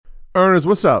Earners,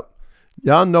 what's up?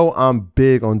 Y'all know I'm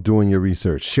big on doing your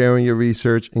research, sharing your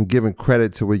research, and giving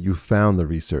credit to where you found the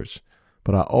research.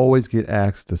 But I always get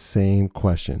asked the same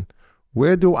question.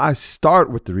 Where do I start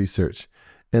with the research?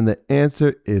 And the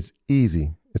answer is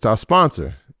easy. It's our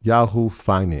sponsor, Yahoo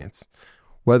Finance.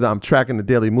 Whether I'm tracking the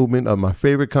daily movement of my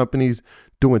favorite companies,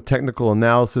 doing technical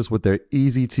analysis with their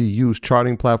easy-to-use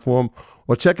charting platform,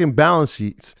 or checking balance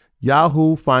sheets,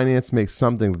 Yahoo Finance makes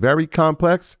something very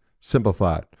complex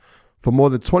simplified. For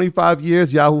more than 25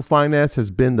 years, Yahoo Finance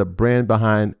has been the brand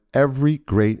behind every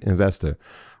great investor.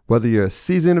 Whether you're a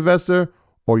seasoned investor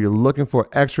or you're looking for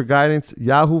extra guidance,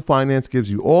 Yahoo Finance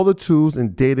gives you all the tools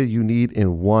and data you need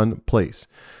in one place.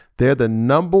 They're the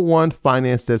 #1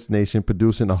 finance destination,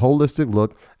 producing a holistic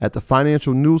look at the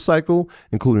financial news cycle,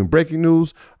 including breaking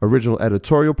news, original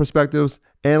editorial perspectives,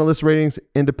 analyst ratings,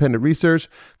 independent research,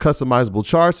 customizable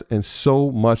charts, and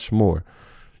so much more.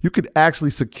 You could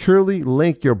actually securely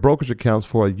link your brokerage accounts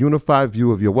for a unified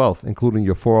view of your wealth, including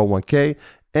your 401k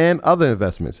and other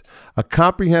investments. A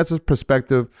comprehensive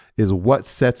perspective is what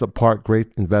sets apart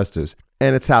great investors,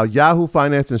 and it's how Yahoo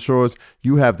Finance ensures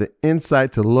you have the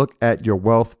insight to look at your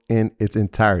wealth in its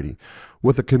entirety.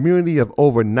 With a community of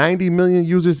over 90 million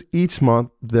users each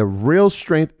month, the real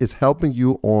strength is helping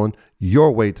you on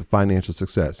your way to financial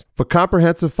success. For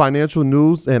comprehensive financial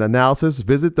news and analysis,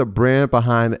 visit the brand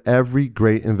behind every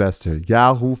great investor,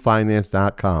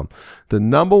 yahoofinance.com. The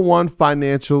 #1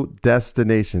 financial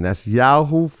destination. That's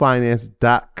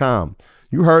yahoofinance.com.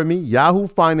 You heard me,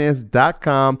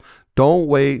 yahoofinance.com. Don't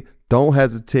wait. Don't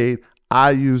hesitate.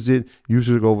 I use it. You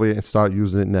should go over there and start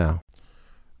using it now.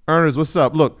 Earners, what's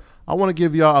up? Look, I want to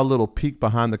give y'all a little peek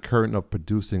behind the curtain of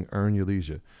producing Earn Your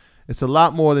Leisure. It's a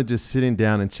lot more than just sitting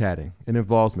down and chatting. It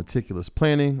involves meticulous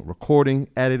planning, recording,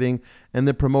 editing, and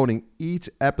then promoting each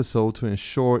episode to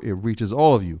ensure it reaches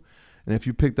all of you. And if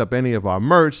you picked up any of our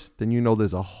merch, then you know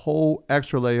there's a whole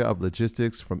extra layer of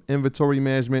logistics, from inventory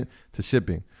management to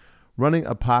shipping. Running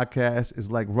a podcast is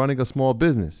like running a small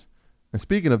business. And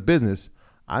speaking of business,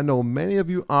 I know many of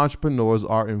you entrepreneurs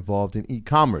are involved in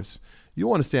e-commerce.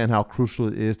 You understand how crucial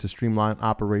it is to streamline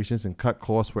operations and cut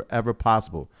costs wherever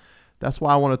possible. That's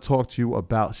why I want to talk to you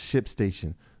about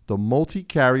ShipStation, the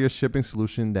multi-carrier shipping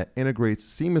solution that integrates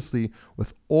seamlessly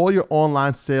with all your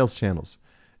online sales channels.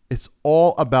 It's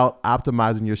all about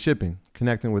optimizing your shipping,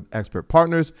 connecting with expert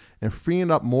partners, and freeing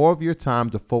up more of your time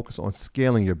to focus on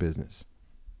scaling your business.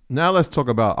 Now let's talk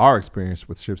about our experience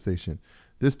with ShipStation.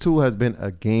 This tool has been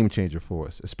a game changer for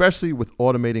us, especially with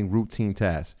automating routine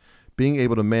tasks. Being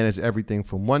able to manage everything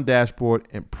from one dashboard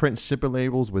and print shipping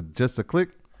labels with just a click,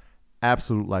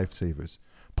 absolute lifesavers.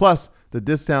 Plus, the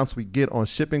discounts we get on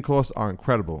shipping costs are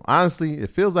incredible. Honestly, it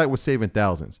feels like we're saving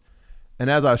thousands. And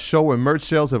as our show and merch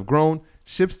sales have grown,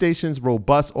 ShipStation's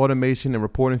robust automation and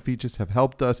reporting features have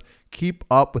helped us keep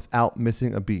up without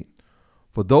missing a beat.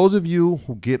 For those of you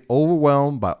who get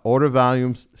overwhelmed by order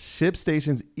volumes,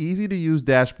 ShipStation's easy-to-use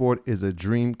dashboard is a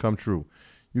dream come true.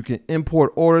 You can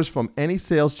import orders from any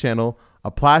sales channel,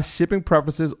 apply shipping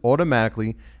preferences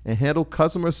automatically, and handle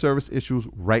customer service issues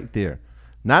right there.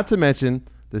 Not to mention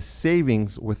the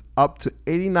savings with up to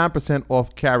 89%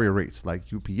 off carrier rates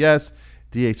like UPS,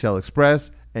 DHL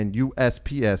Express, and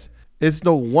USPS. It's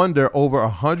no wonder over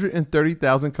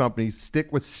 130,000 companies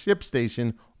stick with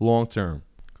ShipStation long term.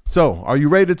 So, are you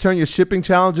ready to turn your shipping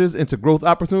challenges into growth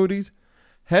opportunities?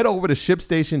 Head over to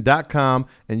ShipStation.com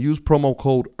and use promo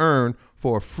code EARN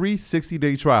for a free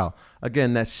 60-day trial.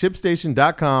 Again, that's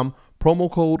ShipStation.com,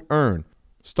 promo code EARN.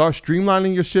 Start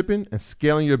streamlining your shipping and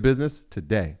scaling your business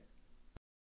today.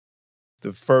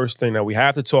 The first thing that we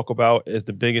have to talk about is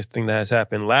the biggest thing that has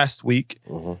happened last week.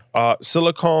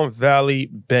 Silicon Valley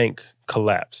Bank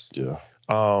collapsed. Yeah.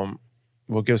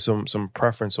 We'll give some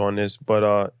preference on this,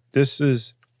 but this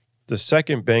is the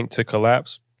second bank to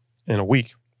collapse in a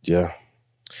week. Yeah.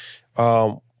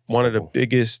 One of the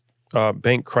biggest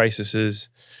bank crises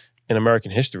in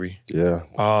American history. Yeah.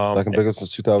 Second biggest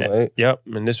since 2008. Yep.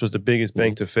 And this was the biggest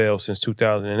bank to fail since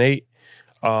 2008.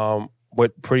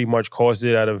 What pretty much caused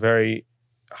it at a very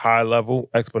high level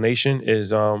explanation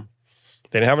is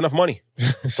they didn't have enough money.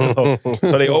 so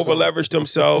they over leveraged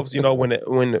themselves. You know,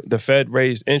 when the Fed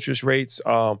raised interest rates,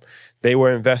 they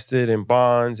were invested in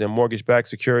bonds and mortgage-backed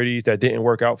securities that didn't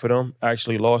work out for them,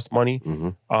 actually lost money.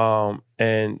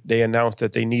 And they announced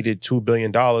that they needed $2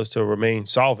 billion to remain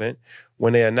solvent.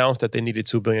 When they announced that they needed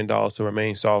 $2 billion to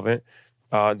remain solvent,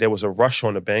 there was a rush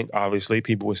on the bank. Obviously,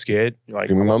 people were scared. Like,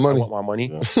 Give me my money. I want my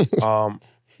money. Yeah.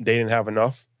 They didn't have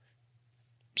enough.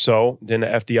 So then the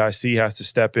FDIC has to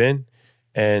step in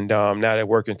And now they're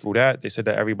working through that. They said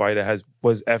that everybody that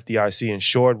was FDIC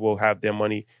insured will have their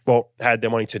money, had their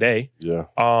money today. Yeah.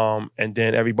 And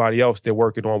then everybody else they're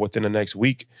working on within the next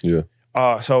week. Yeah.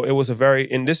 So it was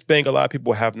in this bank, a lot of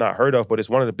people have not heard of, but it's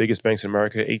one of the biggest banks in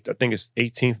America. I think it's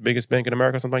 18th biggest bank in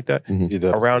America, something like that.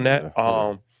 Around that.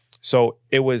 Yeah. So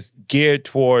it was geared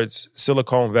towards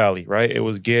Silicon Valley, right? It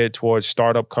was geared towards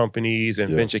startup companies and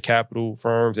venture capital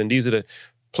firms. And these are the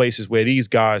places where these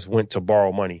guys went to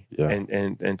borrow money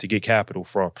and to get capital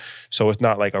from. So it's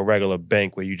not like a regular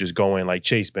bank where you just go in like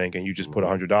Chase Bank and you just put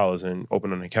 $100 and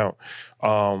open an account.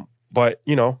 But,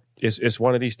 it's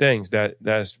one of these things that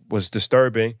was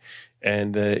disturbing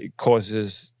and it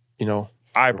causes,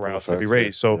 eyebrows to be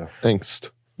raised. So angst.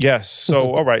 Yes.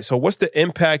 So, all right. So what's the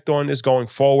impact on this going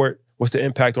forward? What's the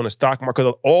impact on the stock market?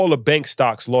 Because all the bank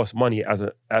stocks lost money as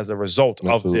a result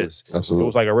of this. Absolutely. It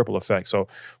was like a ripple effect. So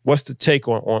what's the take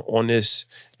on this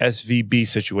SVB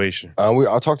situation?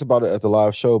 I talked about it at the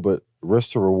live show, but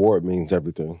risk to reward means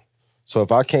everything. So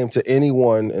if I came to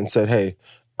anyone and said, hey,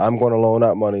 I'm going to loan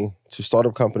out money to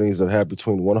startup companies that have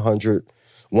between 1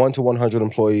 to 100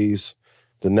 employees,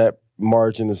 the net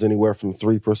margin is anywhere from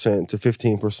 3% to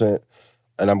 15%,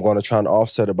 and I'm going to try and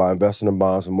offset it by investing in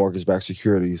bonds and mortgage-backed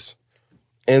securities,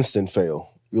 instant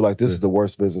fail. You're like, this is the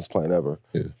worst business plan ever.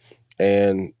 Yeah.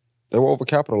 And they were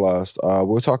overcapitalized.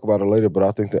 We'll talk about it later, but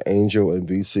I think the angel and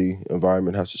VC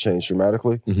environment has to change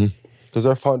dramatically because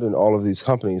they're funding all of these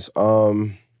companies.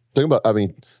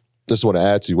 Just want to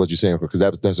add to what you're saying, because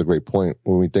that's a great point.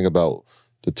 When we think about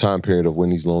the time period of when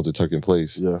these loans are taking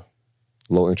place,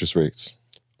 low interest rates,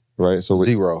 right? So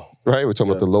zero. Right? We're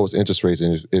talking about the lowest interest rates.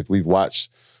 And if we've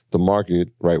watched the market,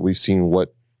 right, we've seen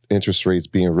what interest rates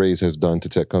being raised has done to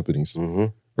tech companies,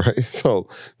 right? So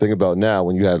think about now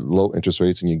when you had low interest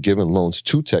rates and you're giving loans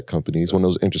to tech companies, when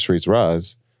those interest rates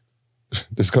rise,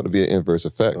 there's going to be an inverse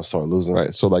effect. I'll start losing.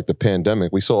 Right. So like the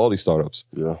pandemic, we saw all these startups.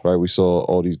 Yeah. Right. We saw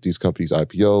all these companies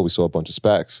IPO. We saw a bunch of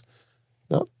SPACs.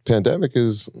 Now, pandemic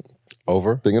is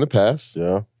over. Thing in the past.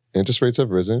 Yeah. Interest rates have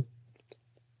risen.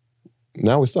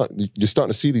 Now you're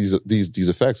starting to see these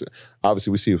effects.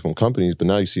 Obviously, we see it from companies, but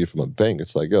now you see it from a bank.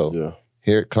 It's like,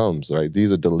 here it comes. Right.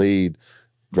 These are delayed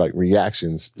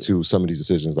reactions to some of these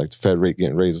decisions, like the Fed rate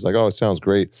getting raised. It's like, oh, it sounds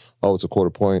great. Oh, it's a quarter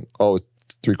point. Oh, it's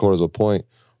 3/4 of a point.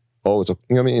 Oh, it's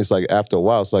It's like after a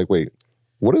while, it's like, wait,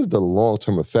 what is the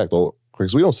long-term effect?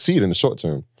 Because we don't see it in the short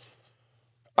term.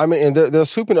 And they're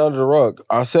sweeping it under the rug.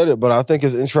 I said it, but I think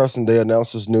it's interesting they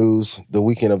announced this news the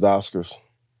weekend of the Oscars.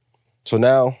 So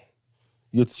now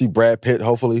you get to see Brad Pitt,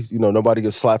 hopefully, nobody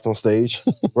gets slapped on stage,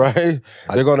 right?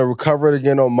 They're going to recover it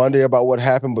again on Monday about what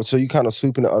happened, but so you kind of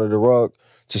sweeping it under the rug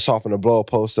to soften the blow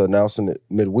post to announcing it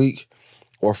midweek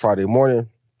or Friday morning.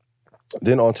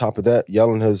 Then on top of that,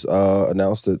 Yellen has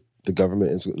announced that the government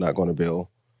is not going to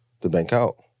bail the bank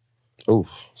out. Oof.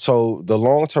 So the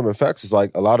long-term effects is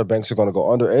like a lot of banks are going to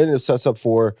go under, and it sets up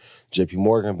for JP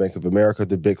Morgan, Bank of America,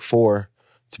 the big four,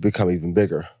 to become even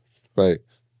bigger. Right.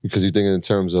 Because you're thinking in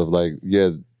terms of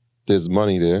there's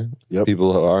money there. Yep.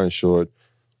 People are insured,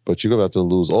 but you're going to have to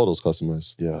lose all those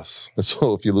customers. Yes. And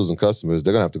so if you're losing customers,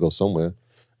 they're going to have to go somewhere.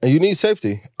 And you need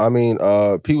safety.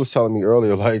 Pete was telling me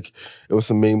earlier, it was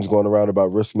some memes going around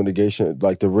about risk mitigation.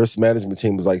 Like the risk management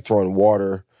team was throwing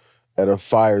water at a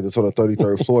fire that's on the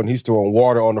 33rd floor, and he's throwing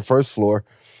water on the first floor.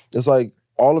 It's like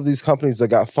all of these companies that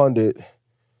got funded,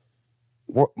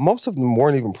 most of them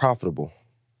weren't even profitable.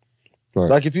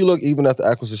 Right. Like if you look even at the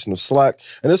acquisition of Slack,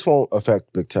 and this won't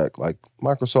affect big tech, like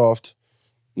Microsoft,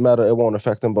 Meta, it won't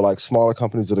affect them, but smaller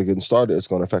companies that are getting started, it's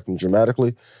going to affect them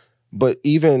dramatically. But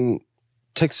even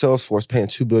take Salesforce paying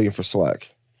 $2 billion for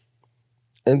Slack.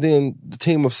 And then the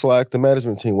team of Slack, the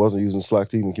management team wasn't using Slack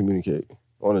to even communicate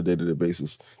on a day-to-day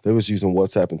basis. They was using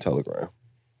WhatsApp and Telegram.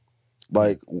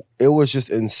 It was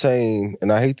just insane.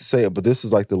 And I hate to say it, but this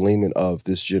is the Lehman of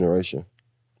this generation.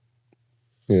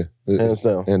 Yeah. Hands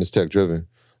down. And it's tech-driven.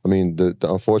 The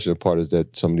unfortunate part is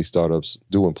that some of these startups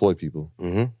do employ people.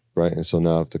 Right? And so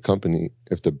now if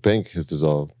the bank has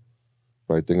dissolved,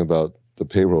 right, think about the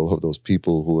payroll of those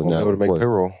people who are now able to make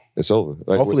payroll. It's over.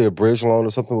 Hopefully a bridge loan or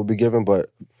something will be given,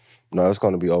 but no, it's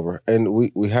going to be over. And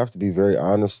we have to be very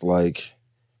honest. When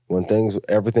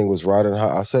everything was riding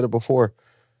high, I said it before,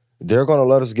 they're going to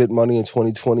let us get money in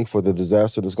 2020 for the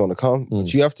disaster that's going to come.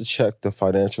 But you have to check the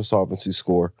financial solvency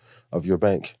score of your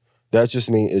bank. That just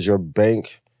means is your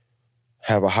bank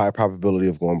have a high probability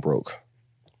of going broke.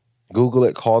 Google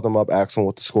it, call them up, ask them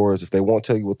what the score is. If they won't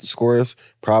tell you what the score is,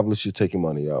 probably should take your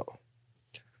money out.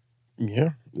 Yeah.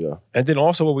 Yeah. And then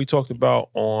also what we talked about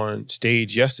on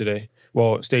stage Saturday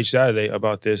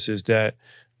about this is that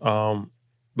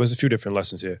there's a few different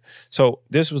lessons here. So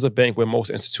this was a bank where most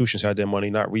institutions had their money,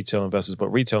 not retail investors, but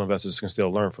retail investors can still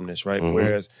learn from this, right?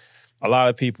 Whereas a lot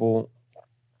of people,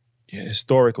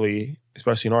 historically,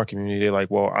 especially in our community, they're like,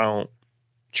 well, I don't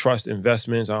trust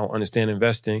investments. I don't understand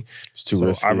investing. It's too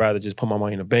risky. I'd rather just put my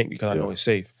money in a bank because I know it's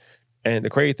safe. And the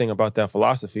crazy thing about that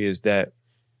philosophy is that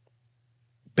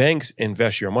banks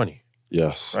invest your money.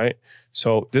 Yes. Right?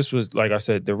 So this was, like I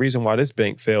said, the reason why this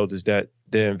bank failed is that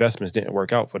their investments didn't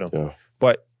work out for them. Yeah.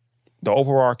 But the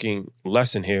overarching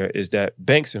lesson here is that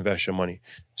banks invest your money.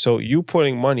 So you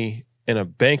putting money in a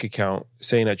bank account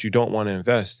saying that you don't want to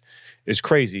invest is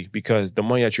crazy because the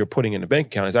money that you're putting in the bank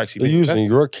account is actually They're using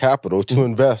your capital to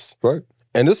invest. Right.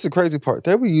 And this is the crazy part.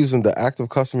 They were using the active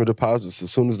customer deposits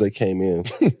as soon as they came in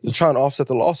to try and offset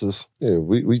the losses. Yeah,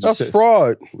 That's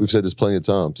fraud. We've said this plenty of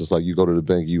times. Just like you go to the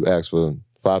bank, you ask for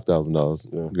 $5,000.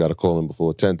 Yeah. You got to call in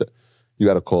before 10. You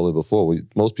got to call in before.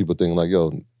 Most people think like,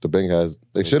 yo, the bank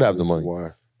they should have the money.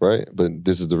 Why? Right? But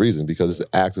this is the reason, because it's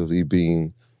actively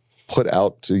being put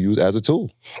out to use as a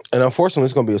tool. And unfortunately,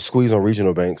 it's going to be a squeeze on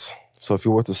regional banks. So if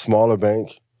you're with a smaller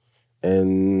bank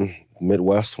in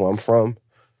Midwest, where I'm from,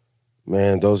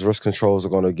 man, those risk controls are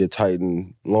going to get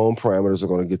tightened. Loan parameters are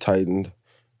going to get tightened.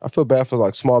 I feel bad for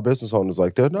like small business owners.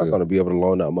 Like they're not going to be able to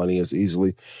loan out money as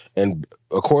easily. And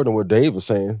according to what Dave was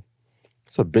saying,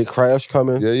 it's a big crash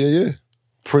coming. Yeah.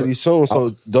 Pretty soon.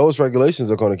 So those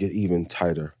regulations are going to get even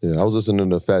tighter. Yeah, I was listening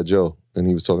to Fat Joe, and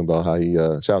he was talking about how he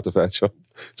shout out to Fat Joe,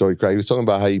 Joey Craig. He was talking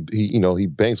about how he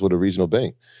banks with a regional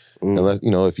bank. Unless,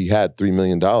 if he had $3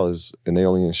 million and they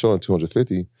only insure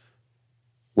 $250,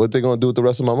 what are they going to do with the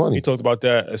rest of my money? You talked about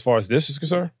that as far as this is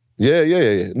concerned?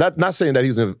 Yeah. Not saying that he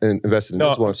was invested in this one.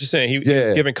 No, I'm just saying he was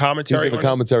giving commentary. He was giving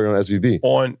commentary on SVB.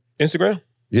 On Instagram?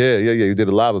 Yeah. You did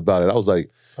a live about it. I was like,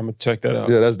 I'm gonna check that out.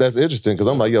 Yeah, that's interesting because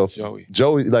I'm like, yo,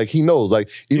 Joey, like he knows, like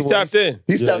he stepped in.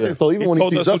 He stepped in. So even when he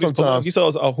sees us sometimes, he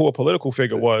saw who a political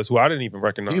figure was, who I didn't even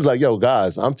recognize. He's like, yo,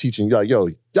 guys, I'm teaching you, like, yo,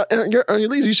 you're earning your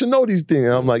leads. You should know these things.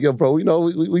 And I'm like, yo, bro,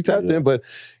 we tapped in, but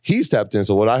he's tapped in.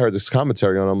 So what I heard this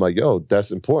commentary on, I'm like, yo,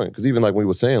 that's important because even like when we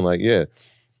were saying, like, yeah,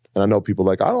 and I know people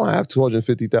like, I don't have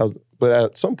 250,000, but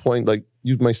at some point, like,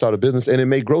 you may start a business and it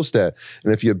may grow stat,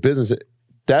 and if your business,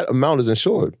 that amount is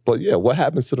insured. But yeah, what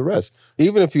happens to the rest?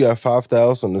 Even if you have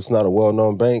 5,000, it's not a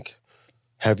well-known bank.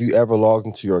 Have you ever logged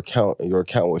into your account and your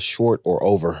account was short or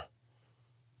over?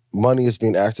 Money is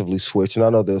being actively switched. And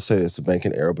I know they'll say it's a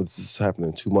banking error, but this is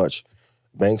happening too much.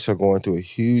 Banks are going through a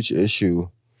huge issue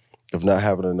of not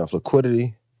having enough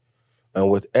liquidity.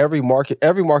 And with every market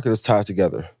is tied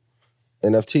together.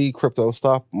 NFT, crypto,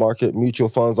 stock market, mutual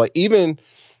funds. Like even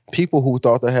people who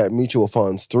thought they had mutual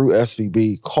funds through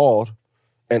SVB called,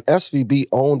 and SVB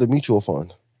owned the mutual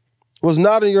fund. It was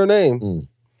not in your name.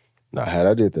 Now, had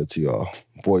I did that to y'all,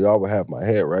 boy, y'all would have my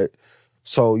head, right?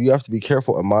 So you have to be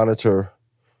careful and monitor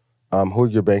who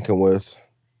you're banking with.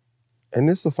 And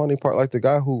this is the funny part, like the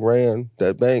guy who ran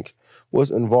that bank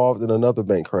was involved in another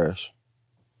bank crash.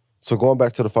 So going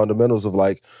back to the fundamentals of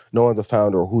like knowing the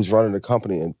founder or who's running the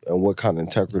company and what kind of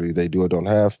integrity they do or don't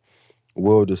have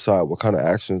will decide what kind of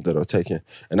actions that are taken.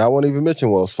 And I won't even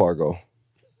mention Wells Fargo.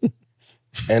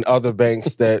 And other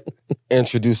banks that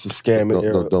introduce the scamming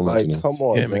era. Like, come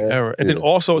on, scamming man. Era. And then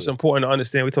also it's important to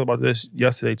understand, we talked about this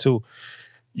yesterday too,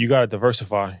 you got to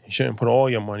diversify. You shouldn't put all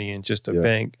your money in just a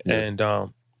bank. Yeah.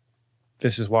 And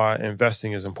this is why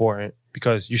investing is important,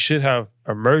 because you should have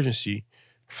emergency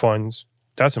funds.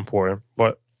 That's important.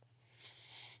 But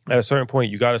at a certain point,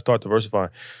 you got to start diversifying.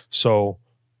 So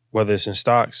whether it's in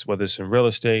stocks, whether it's in real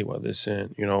estate, whether it's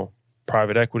in,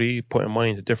 private equity, putting money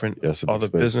into different other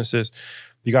businesses,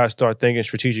 you got to start thinking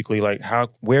strategically, like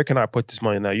where can I put this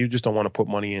money now? You just don't want to put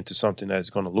money into something that's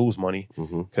going to lose money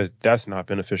because that's not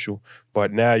beneficial.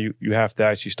 But now you have to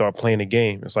actually start playing the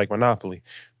game. It's like Monopoly.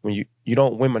 When you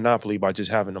don't win Monopoly by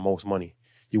just having the most money.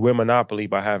 You win Monopoly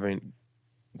by having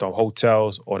the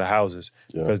hotels or the houses.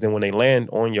 Because then when they land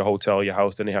on your hotel, your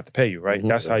house, then they have to pay you, right?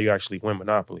 That's how you actually win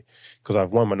Monopoly. Because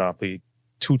I've won Monopoly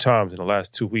 2 times in the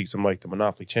last 2 weeks. I'm like the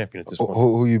Monopoly champion at this point.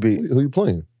 Who you beat? Who you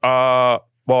playing? Well,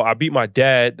 I beat my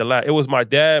dad. It was my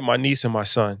dad, my niece, and my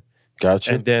son.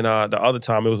 Gotcha. And then the other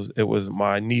time it was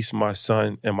my niece, my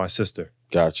son, and my sister.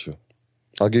 Gotcha.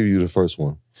 I'll give you the first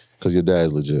one because your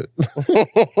dad's legit.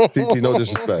 No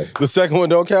disrespect. The second one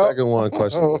don't count? Second one,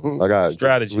 question. I got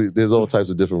strategy. There's all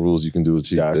types of different rules you can do to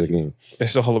cheat the game.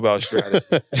 It's all about strategy.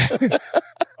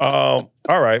 All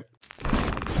right.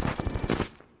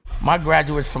 My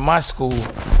graduates from my school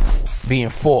being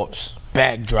Forbes,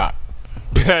 bag drop.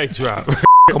 Bag drop.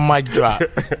 A mic drop.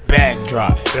 Bag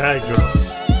drop. Bag drop.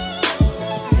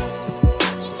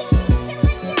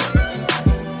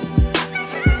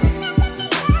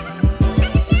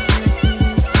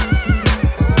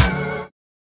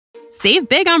 Save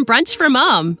big on brunch for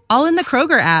mom, all in the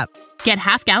Kroger app. Get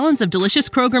half gallons of delicious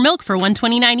Kroger milk for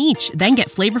 $1.29 each. Then get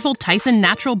flavorful Tyson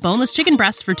natural boneless chicken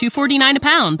breasts for $2.49 a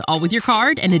pound, all with your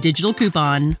card and a digital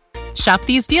coupon. Shop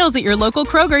these deals at your local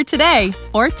Kroger today,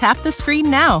 or tap the screen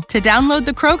now to download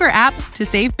the Kroger app to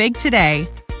save big today.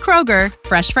 Kroger,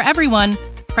 fresh for everyone.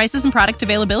 Prices and product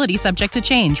availability subject to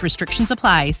change. Restrictions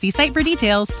apply. See site for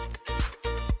details.